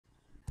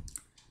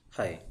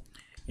Hi,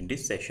 in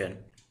this session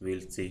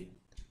we'll see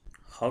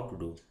how to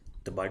do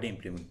the body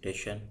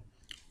implementation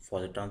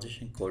for the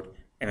transition code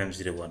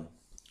MM01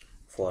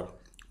 for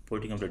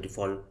putting up the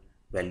default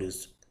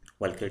values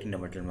while creating the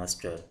material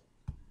master.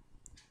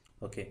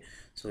 Okay,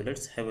 so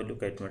let's have a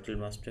look at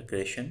material master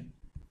creation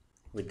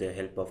with the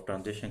help of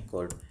transition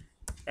code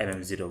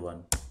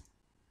MM01.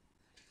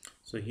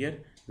 So here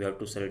we have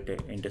to select the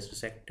industry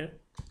sector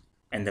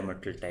and the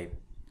material type.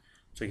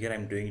 So here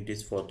I'm doing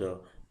this for the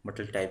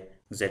material type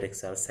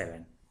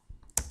ZXR7.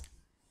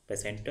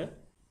 Press enter.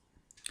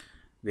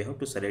 We have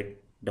to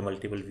select the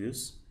multiple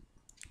views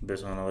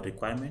based on our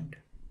requirement.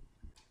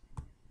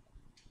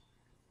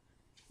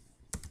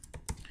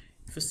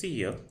 If you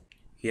see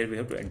here we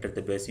have to enter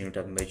the base unit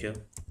of measure,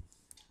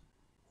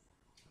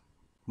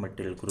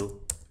 material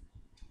group,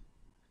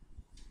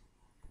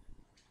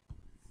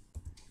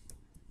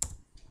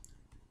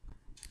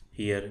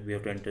 here we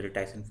have to enter the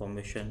tax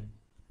information,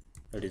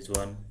 that is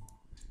 1.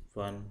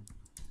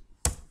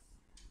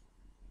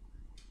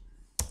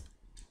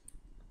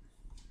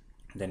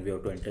 Then we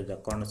have to enter the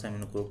account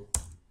assignment group,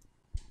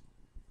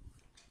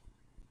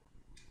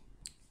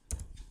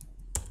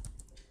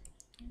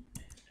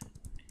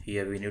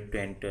 here we need to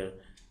enter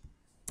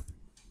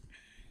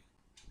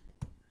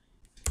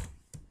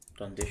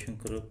transaction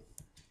group,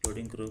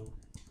 loading group,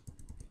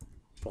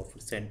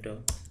 profit center.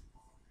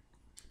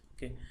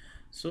 Okay,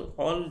 so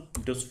all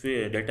those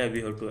data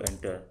we have to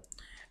enter,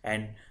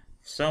 and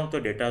some of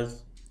the data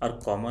are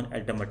common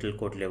at the material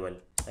code level,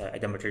 at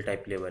the material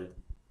type level.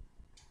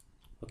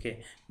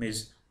 Okay,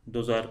 means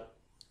those are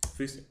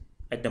fixed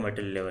at the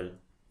material level.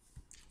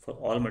 For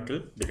all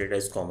material the data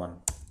is common.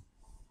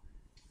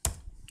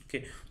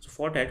 Okay, so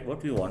for that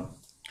what we want,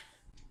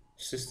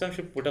 system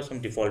should put up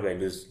some default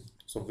values,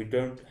 so we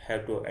don't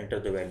have to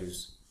enter the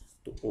values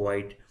to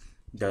avoid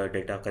the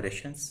data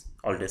corrections,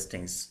 all these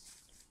things.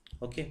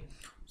 Okay,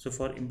 so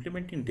for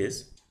implementing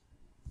this,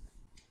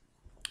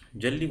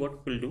 generally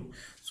what we'll do,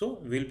 so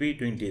we'll be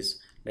doing this,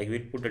 like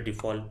we'll put the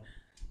default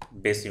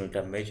base unit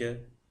of measure,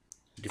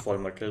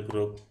 default material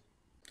group,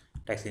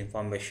 tax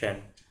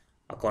information,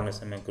 account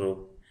assignment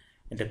group,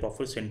 and the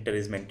profit center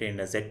is maintained in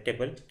a Z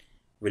table.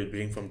 We'll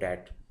bring from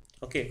that.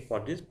 Okay, for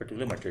this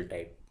particular material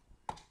type.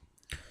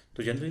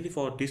 So generally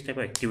for this type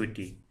of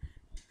activity,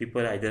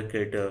 people either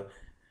create a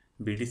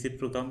BDC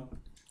program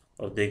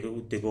or they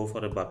go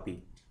for a BAP.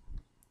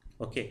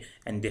 Okay,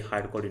 and they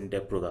hard code in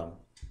their program.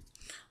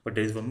 But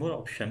there is one more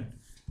option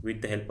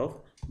with the help of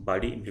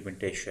body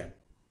implementation.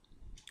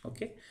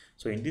 Okay,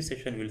 so in this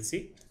session we'll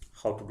see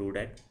how to do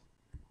that.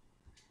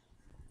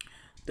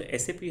 The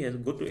SAP has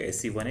go to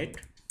SC18.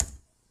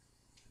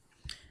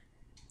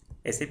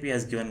 SAP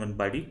has given one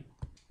body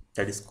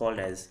that is called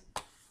as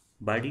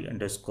body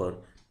underscore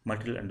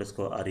material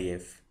underscore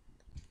ref.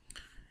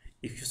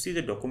 If you see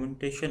the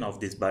documentation of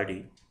this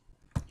body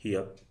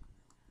here,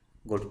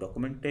 go to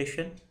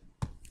documentation,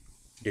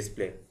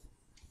 display.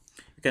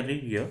 You can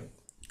read here,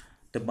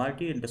 the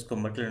body underscore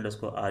material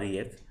underscore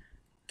ref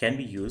can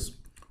be used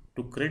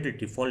to create the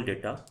default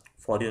data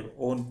for your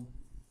own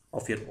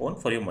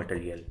for your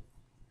material.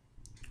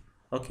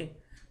 Okay,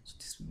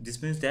 so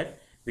this means that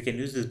we can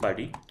use this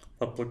body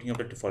for putting up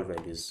the default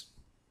values.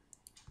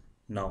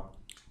 Now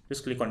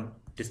just click on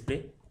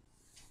display.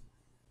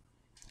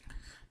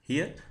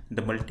 Here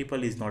the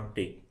multiple is not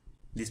take.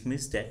 This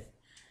means that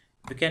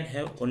we can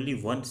have only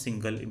one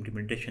single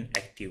implementation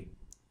active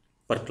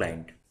per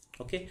client.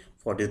 Okay,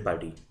 for this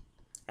body,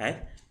 and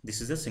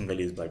this is a single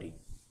use body.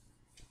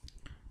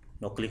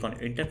 Now click on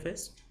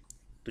interface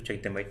to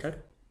check the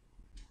method.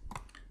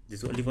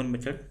 This is only one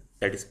method,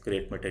 that is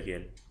create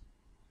material.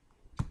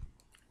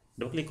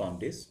 Double click on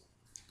this.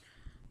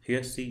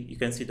 Here you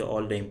can see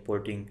all the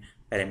importing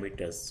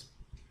parameters.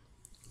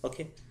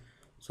 Okay,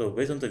 so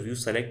based on the view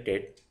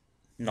selected,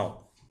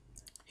 now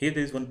here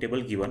there is one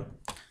table given,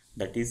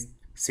 that is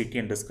city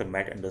underscore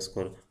mat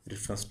underscore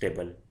reference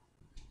table.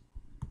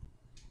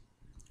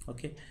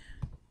 Okay,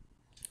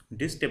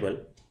 this table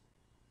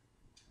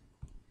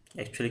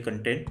actually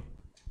contain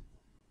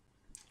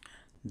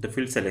the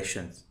field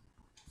selections.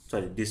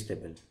 Sorry, this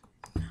table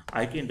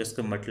IT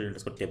underscore material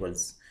underscore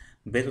tables,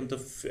 based on the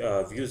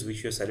views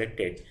which you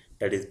selected,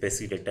 that is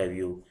basic data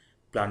view,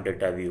 plant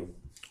data view.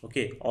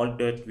 Okay, all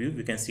that view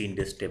we can see in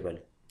this table,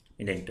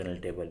 in the internal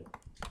table.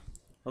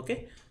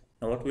 Okay,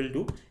 now what we'll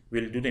do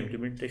the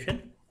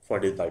implementation for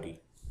this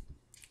body.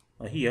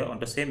 Now here on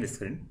the same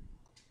screen,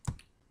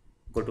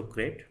 go to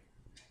create,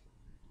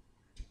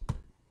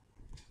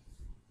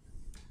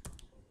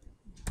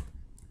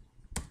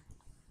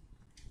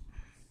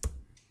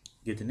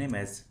 give the name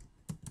as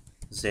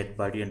Z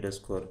body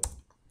underscore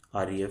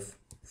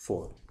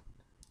ref4.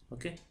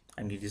 Okay,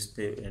 and give this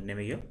name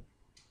here.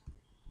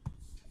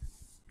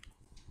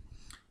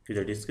 Give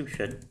the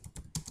description,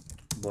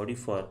 body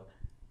for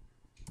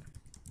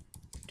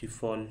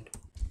default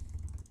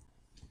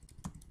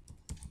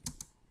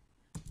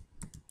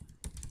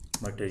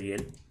material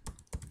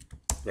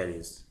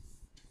values.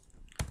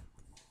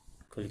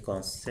 Click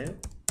on save.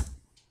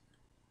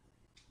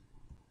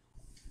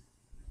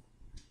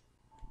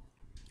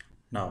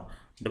 Now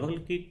Double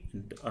click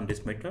on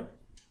this method.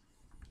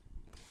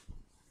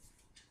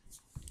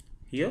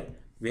 Here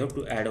we have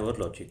to add our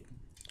logic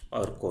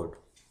or code.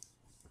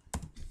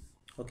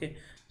 Okay,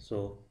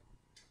 so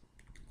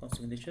on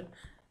signature,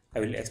 I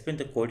will explain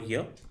the code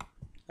here.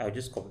 I will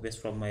just copy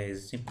paste from my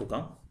existing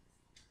program.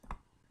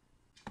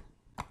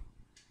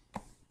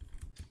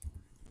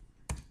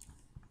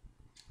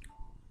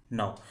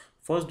 Now,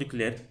 first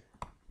declare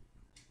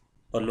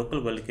a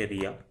local bulk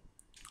area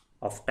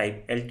of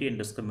type lt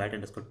underscore mat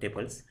underscore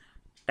tables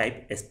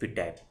type sp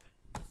tab.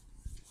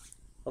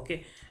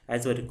 Okay,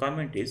 as our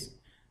requirement is,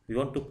 we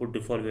want to put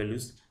default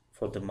values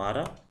for the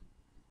Mara,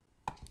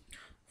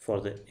 for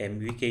the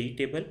MVKE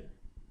table,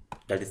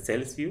 that is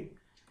sales view,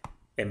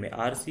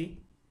 MARC,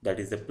 that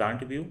is the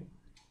plant view,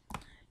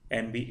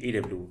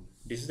 MBEW,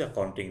 this is the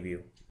accounting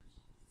view.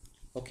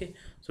 Okay,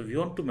 so we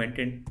want to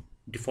maintain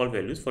default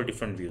values for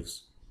different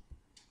views.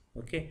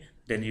 Okay,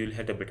 then you will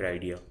have a better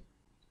idea.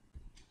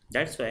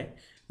 That's why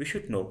we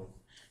should know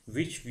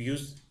which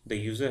views the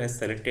user has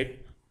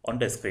selected on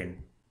the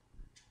screen.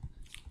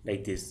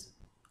 Like this,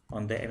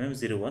 on the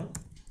MM01,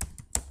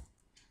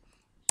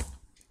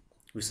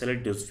 we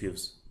select those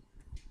views.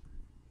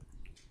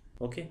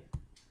 Okay,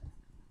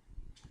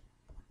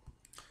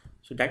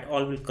 so that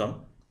all will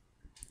come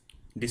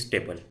this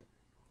table,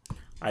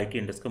 IT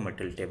underscore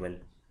material table.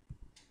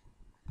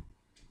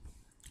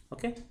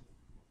 Okay,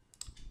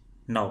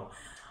 now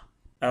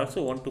I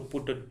also want to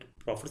put the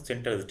profit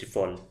center as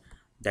default,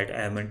 that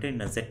I have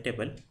maintained in a Z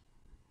table.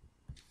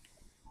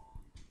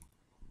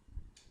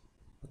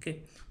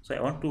 Okay, so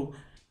I want to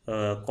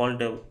call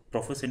the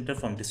profit center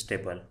from this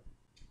table.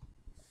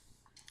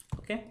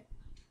 Okay,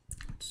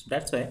 so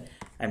that's why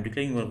I'm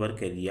declaring a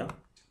work area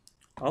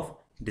of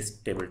this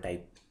table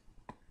type.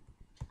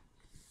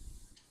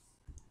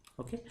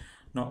 Okay,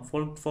 now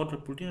for the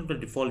putting of the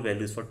default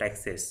values for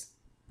taxes,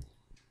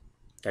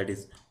 that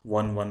is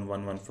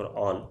 1111 for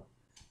all.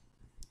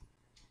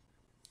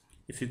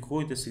 If you go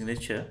with the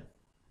signature,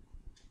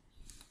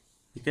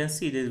 you can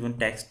see there is one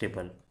tax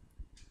table,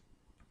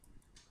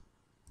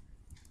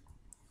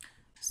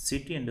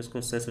 city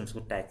underscore sales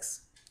underscore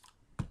tax.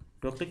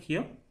 Double click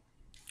here.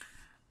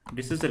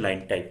 This is the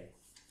line type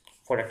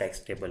for the tax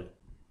table.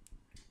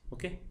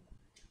 Okay,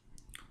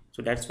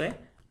 so that's why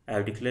I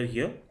have declared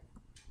here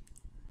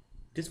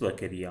this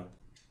work area.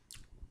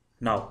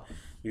 Now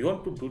we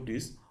want to do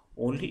this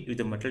only if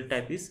the material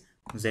type is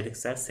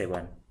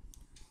ZXR7.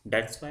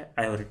 That's why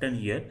I have written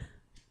here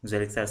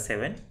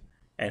ZXR7,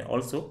 and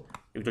also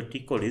if the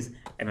T code is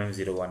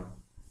MM01.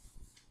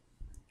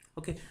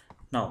 Okay,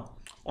 now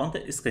on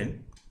the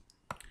screen,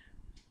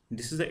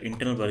 this is the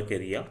internal work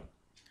area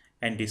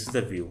and this is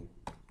the view.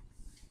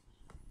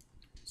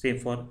 Same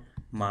for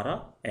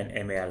Mara and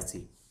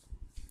MARC.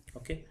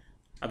 Okay,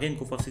 again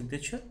go for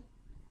signature.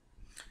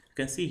 You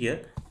can see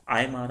here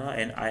iMara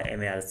and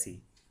iMARC.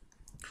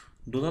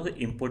 Those are the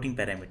importing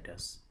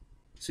parameters.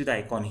 See the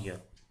icon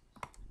here.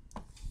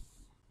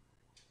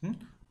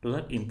 Those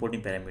are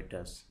importing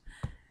parameters.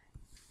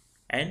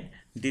 And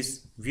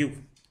this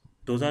view,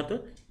 those are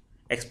the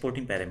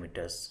exporting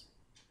parameters.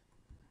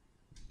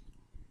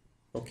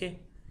 Okay,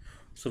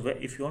 so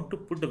if you want to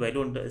put the value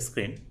on the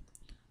screen,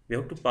 we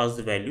have to pass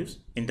the values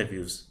in the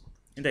views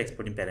in the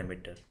exporting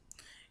parameter.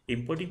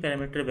 Importing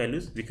parameter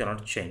values we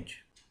cannot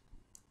change.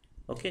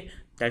 Okay,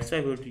 that's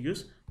why we have to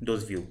use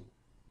those view.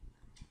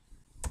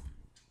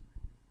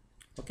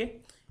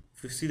 Okay,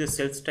 if you see the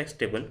sales tax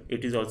table,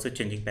 it is also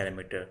changing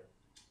parameter.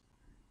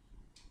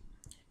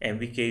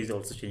 MVK is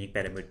also changing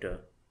parameter.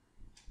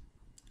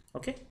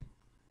 Okay,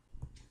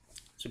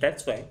 so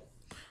that's why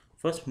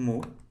first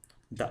move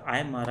the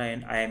iMara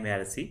and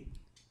iMARC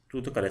to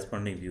the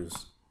corresponding views.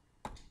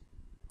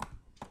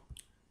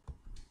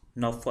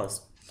 Now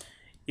first,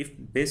 if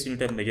base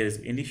unit of measure is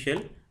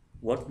initial,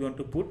 what we want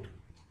to put?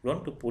 We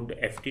want to put the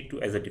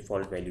FT2 as a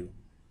default value.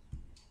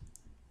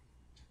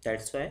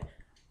 That's why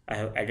I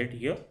have added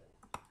here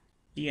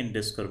E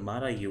underscore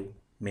Mara U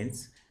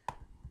means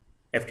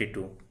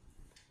FT2.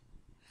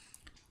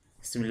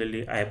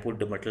 Similarly, I have put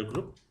the material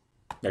group,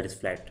 that is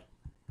flat.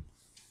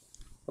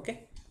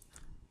 Okay,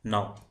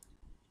 now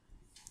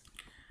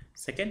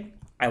second,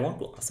 I want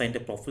to assign the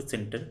profit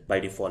center by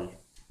default.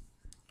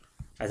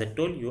 As I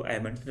told you, I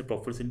have maintained the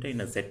profit center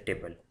in a Z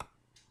table.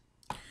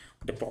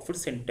 The profit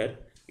center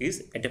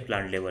is at a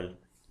plant level.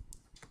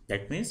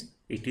 That means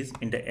it is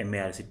in the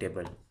MARC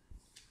table.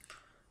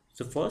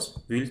 So first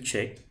we will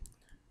check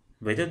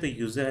whether the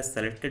user has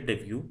selected the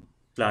view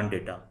plant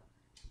data.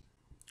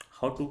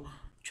 How to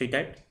check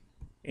that?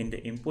 In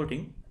the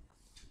importing,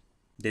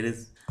 there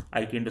is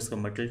IT underscore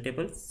material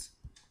tables.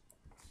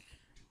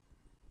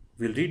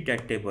 We'll read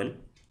that table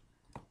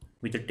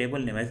with the table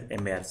name as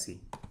MARC.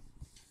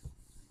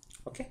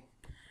 Okay,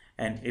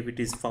 and if it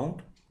is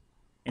found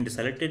in the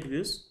selected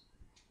views,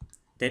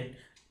 then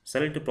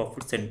select the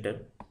profit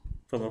center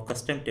from a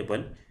custom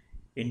table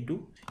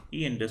into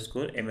E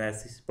underscore MARC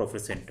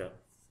profit center.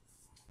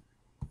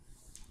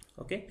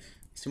 Okay,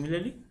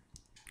 similarly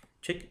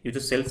check if the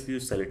sales view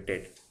is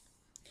selected.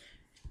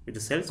 If the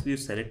sales view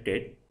is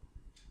selected,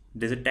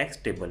 there is a tax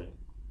table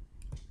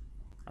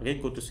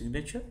Again, go to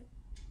signature.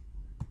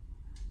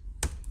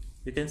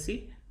 You can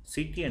see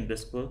ct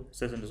underscore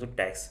sales underscore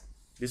tax.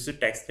 This is a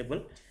tax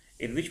table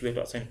in which we have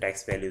to assign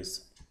tax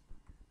values.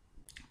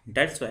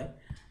 That's why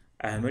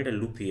I have made a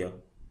loop here.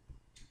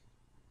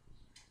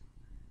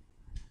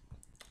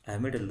 I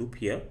have made a loop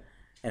here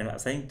and I'm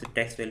assigning the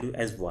tax value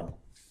as 1.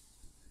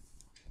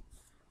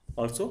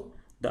 Also,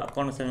 the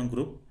account assignment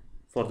group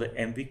for the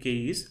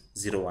MVK is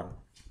 01.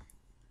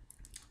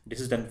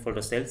 This is done for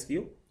the sales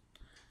view.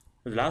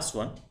 The last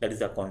one, that is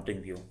the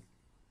accounting view.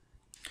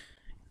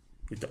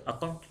 With the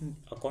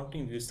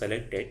accounting view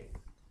selected,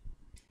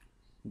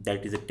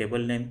 that is a table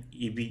name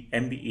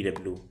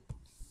MBEW.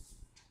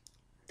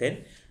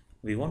 Then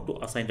we want to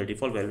assign the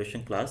default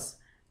valuation class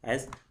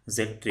as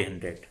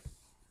Z300.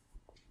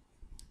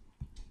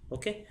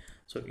 Okay,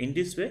 so in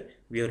this way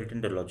we have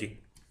written the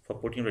logic for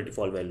putting the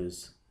default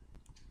values.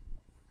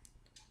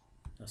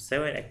 Now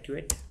save and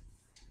activate.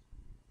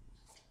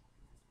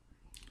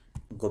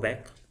 Go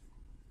back,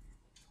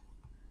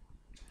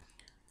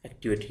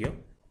 activate here.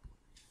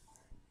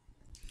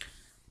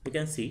 You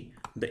can see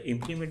the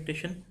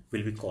implementation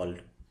will be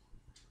called.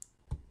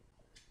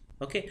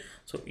 Okay,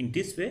 so in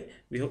this way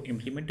we have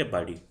implemented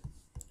body.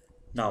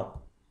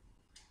 Now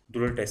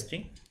do the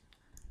testing.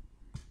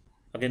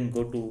 Again,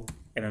 go to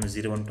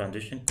MM01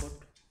 transition code,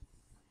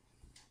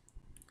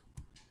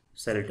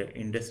 select the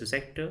industry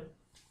sector,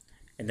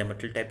 and the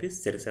material type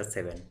is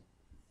 007.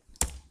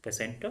 Press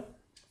enter.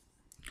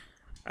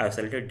 I have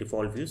selected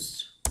default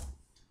views.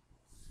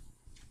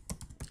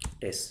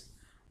 Test.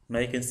 Now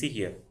you can see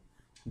here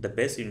the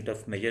base unit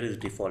of measure is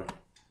default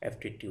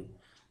FT2.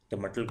 The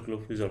material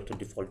group is also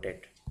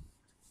defaulted.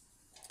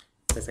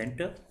 Press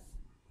enter.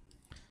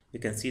 You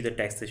can see the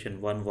taxation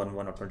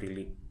 111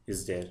 automatically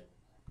is there.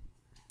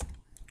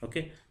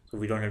 Okay, so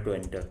we don't have to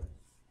enter.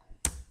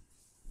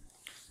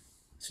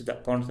 So the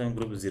account assignment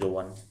group is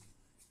 01.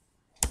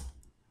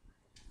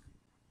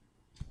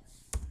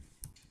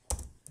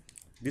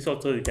 This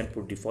also we can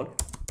put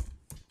default.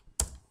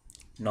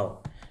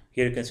 Now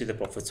here you can see the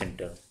profit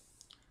center,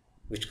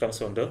 which comes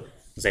from the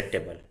Z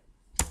table.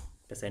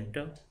 Press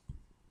enter.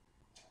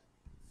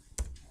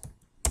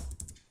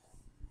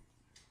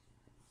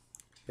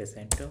 Press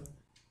enter.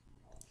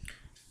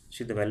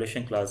 See the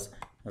valuation class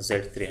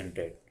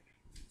Z300.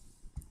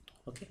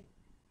 Okay,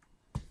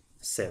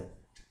 save.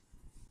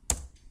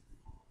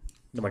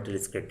 The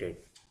material is created.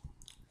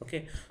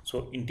 Okay,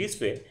 so in this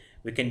way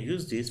we can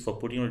use this for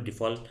putting a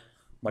default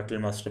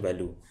material master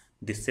value.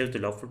 This saves a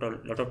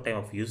lot of time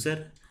of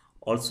user.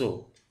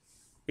 Also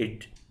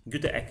it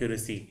gives the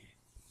accuracy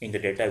in the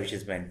data which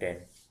is maintained.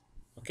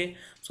 Okay,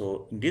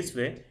 so in this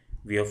way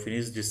we have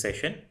finished this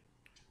session,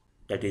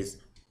 that is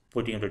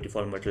putting the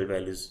default material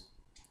values,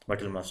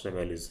 material master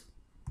values.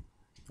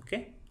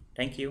 Okay,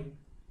 thank you.